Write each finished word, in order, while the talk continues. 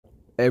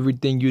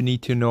everything you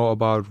need to know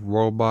about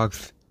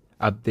Worldbox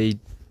update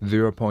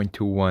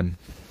 0.21.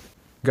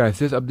 Guys,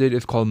 this update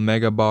is called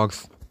Mega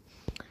Box.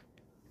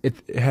 It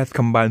has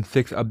combined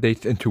 6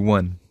 updates into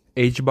one: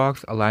 Age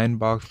Box, Alliance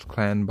Box,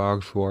 Clan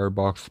Box, War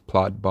Box,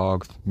 Plot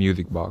Box,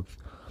 Music Box.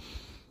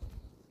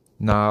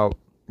 Now,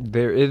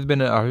 there has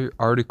been an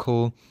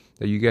article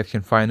that you guys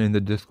can find in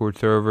the Discord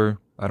server.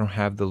 I don't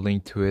have the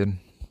link to it,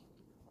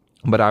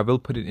 but I will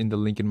put it in the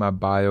link in my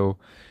bio,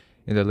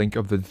 in the link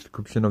of the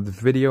description of this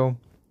video.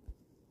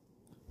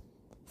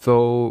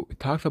 So it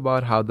talks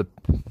about how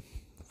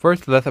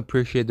first, let's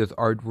appreciate this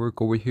artwork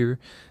over here.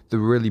 The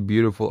really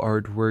beautiful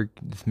artwork.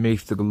 This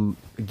makes the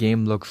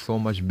game look so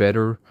much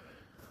better.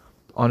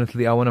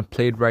 Honestly, I want to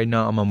play it right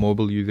now. I'm a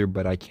mobile user,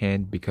 but I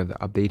can't because the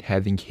update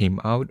hasn't came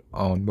out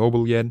on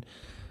mobile yet,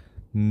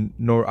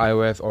 nor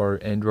iOS or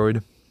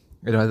Android.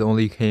 It has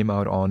only came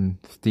out on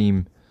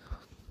Steam.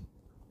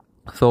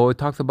 So it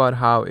talks about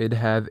how it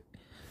has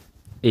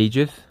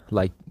ages,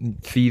 like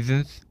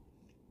seasons,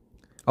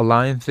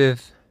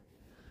 alliances,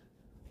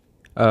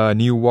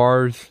 new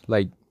wars,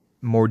 like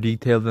more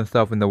details and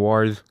stuff in the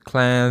wars,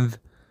 clans,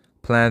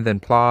 plans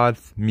and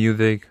plots,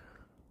 music,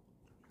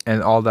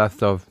 and all that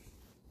stuff,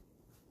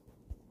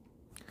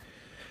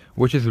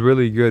 which is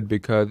really good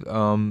because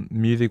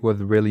music was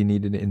really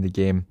needed in the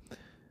game.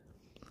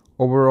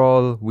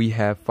 Overall, we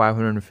have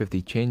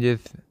 550 changes,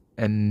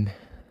 and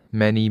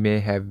many may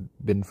have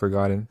been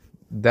forgotten.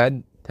 That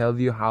tells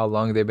you how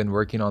long they've been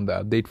working on the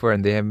update for,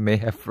 and they may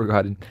have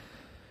forgotten.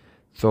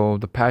 So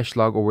the patch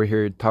log over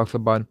here talks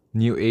about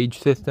new age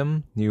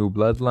system, new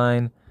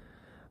bloodline,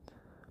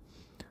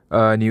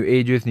 new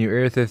ages, new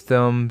air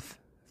systems.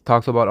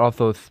 Talks about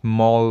also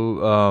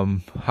small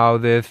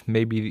houses,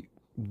 maybe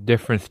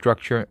different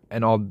structure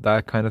and all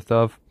that kind of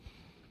stuff.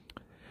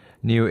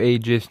 New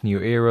ages, new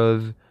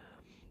eras,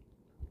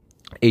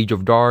 age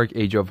of dark,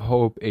 age of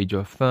hope, age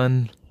of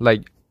sun.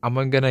 Like, I'm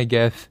gonna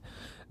guess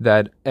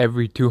that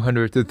every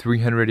 200 to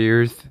 300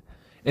 years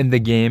in the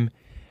game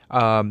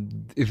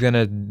is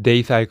gonna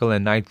day cycle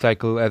and night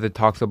cycle, as it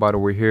talks about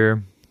over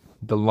here.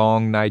 The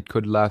long night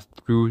could last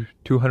through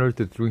 200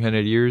 to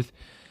 300 years,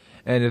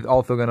 and it's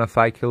also gonna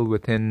cycle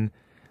within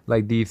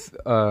like these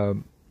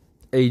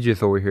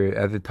ages over here,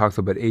 as it talks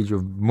about age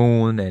of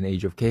moon and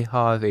age of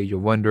chaos, age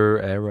of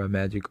wonder, era,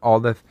 magic, all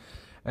this.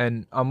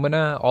 And I'm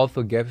gonna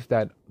also guess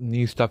that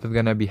new stuff is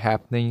gonna be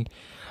happening.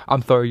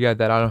 I'm sorry guys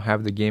that I don't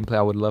have the gameplay.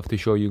 I would love to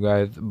show you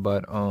guys,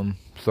 but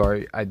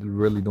sorry, I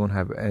really don't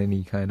have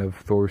any kind of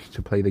source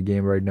to play the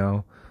game right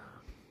now.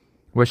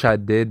 Wish I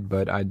did,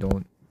 but I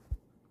don't.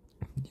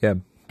 Yeah,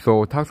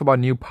 so it talks about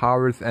new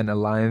powers and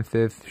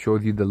alliances,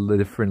 shows you the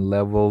different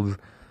levels,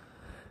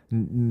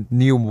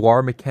 new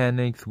war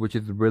mechanics, which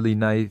is really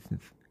nice.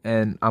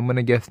 And I'm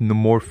gonna guess no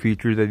more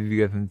features that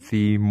you guys can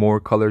see, more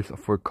colors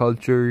for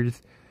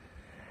cultures,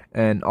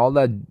 and all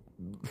that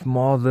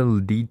small little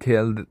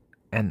detailed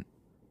and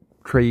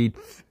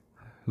traits,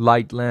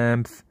 light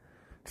lamps,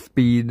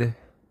 speed.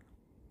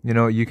 You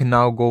know, you can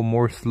now go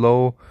more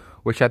slow,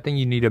 which I think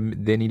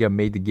they need to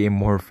make the game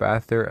more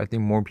faster. I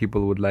think more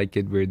people would like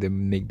it where they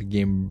make the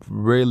game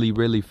really,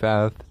 really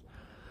fast.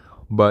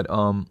 But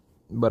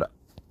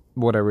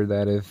whatever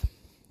that is.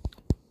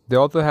 They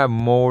also have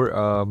more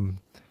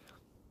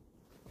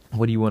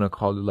what do you want to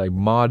call it, like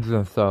mods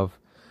and stuff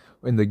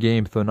in the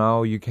game. So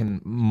now you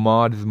can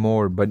mods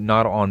more, but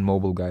not on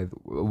mobile, guys.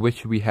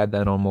 Wish we had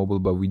that on mobile,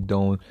 but we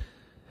don't.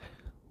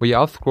 But yeah,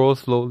 I'll scroll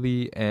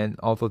slowly and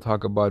also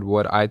talk about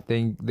what I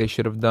think they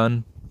should have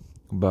done,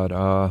 but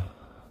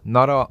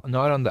not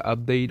on the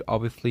update.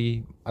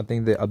 Obviously, I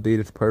think the update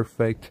is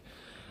perfect.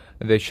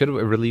 They should have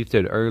released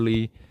it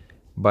early,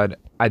 but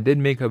I did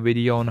make a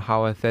video on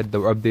how I said the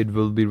update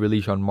will be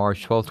released on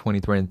March 12th,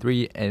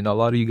 2023, and a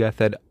lot of you guys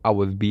said I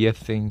was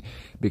BSing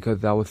because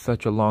that was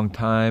such a long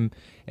time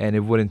and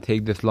it wouldn't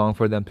take this long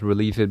for them to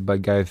release it.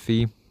 But guys,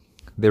 see,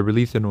 they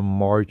released it on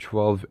March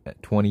 12th,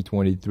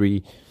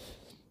 2023.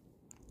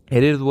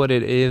 It is what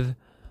it is,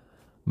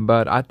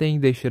 but I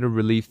think they should have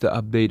released the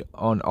update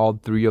on all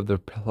 3 of the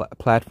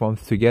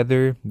platforms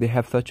together. They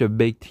have such a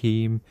big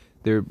team.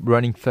 They're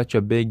running such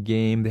a big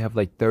game. They have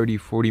like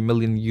 30-40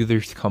 million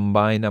users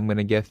combined, I'm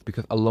gonna guess,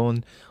 because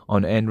alone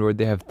on Android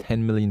they have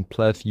 10 million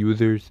plus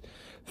users.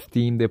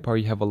 Steam, they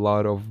probably have a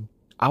lot of,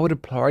 I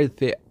would probably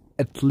say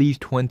at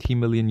least 20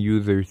 million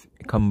users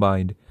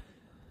combined.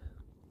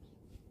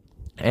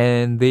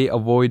 And they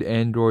avoid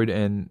Android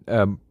and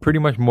pretty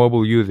much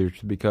mobile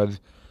users because,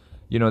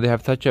 you know, they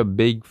have such a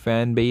big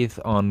fan base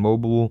on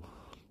mobile.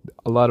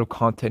 A lot of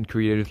content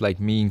creators like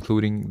me,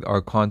 including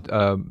our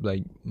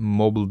like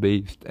mobile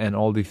based, and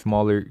all these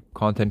smaller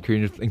content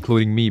creators,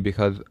 including me,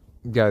 because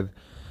guys,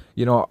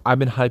 you know, I've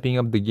been hyping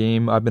up the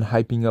game. I've been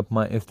hyping up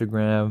my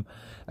Instagram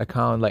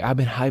account. Like, I've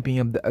been hyping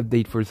up the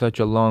update for such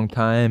a long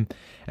time,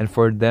 and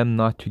for them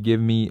not to give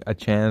me a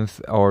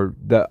chance, or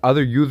the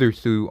other users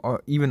to,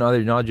 or even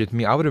other, not just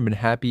me, I would have been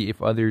happy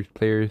if other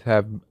players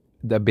have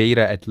the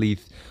beta at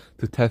least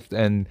to test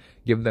and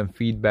give them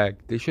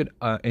feedback. They should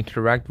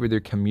interact with their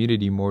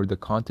community more. The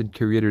content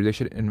creators, they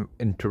should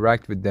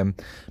interact with them,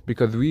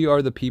 because we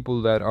are the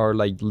people that are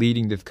like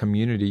leading this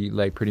community,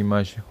 like pretty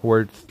much who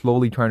are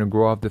slowly trying to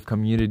grow up this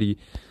community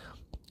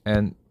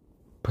and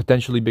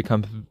potentially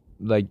become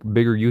like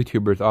bigger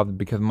YouTubers off it,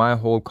 because my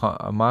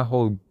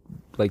whole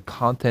like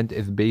content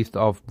is based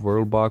off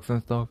Worldbox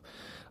and stuff.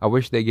 I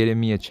wish they gave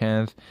me a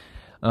chance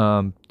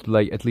to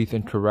like at least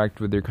interact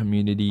with their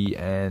community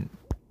and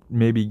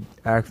maybe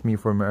ask me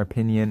for my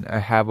opinion. I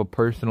have a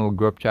personal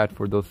group chat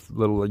for those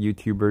little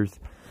YouTubers,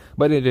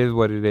 but it is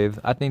what it is.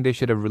 I think they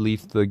should have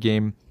released the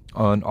game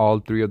on all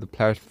 3 of the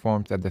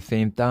platforms at the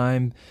same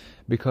time,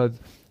 because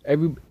if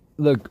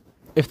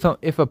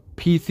a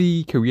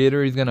PC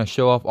creator is gonna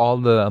show off all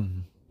the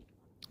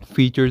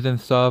features and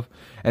stuff,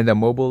 and the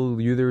mobile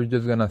user is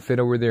just gonna sit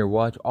over there and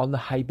watch, all the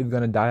hype is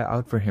gonna die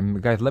out for him.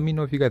 Guys, let me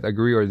know if you guys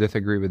agree or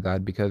disagree with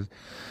that, because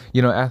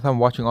as I'm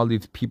watching all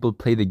these people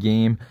play the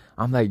game,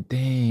 I'm like,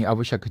 dang, I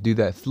wish I could do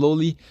that.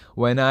 Slowly,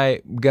 when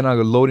I gonna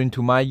load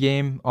into my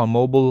game on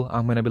mobile,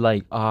 I'm gonna be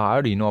like, I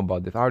already know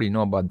about this, I already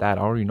know about that,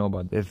 I already know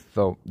about this.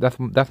 So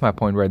that's my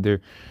point right there.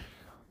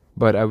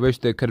 But I wish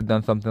they could have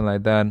done something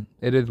like that.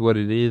 It is what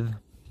it is.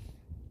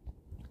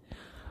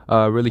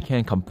 Really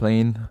can't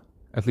complain.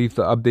 At least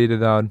the update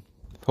is out.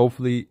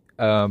 Hopefully,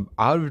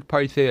 I would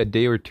probably say a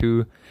day or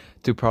 2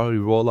 to probably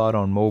roll out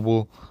on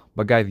mobile.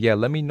 But guys, yeah,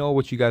 let me know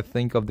what you guys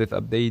think of this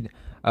update.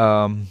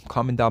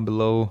 Comment down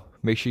below.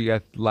 Make sure you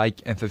guys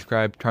like and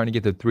subscribe. Trying to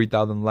get to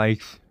 3,000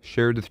 likes.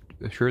 Share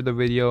the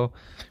video.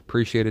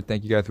 Appreciate it.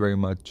 Thank you guys very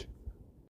much.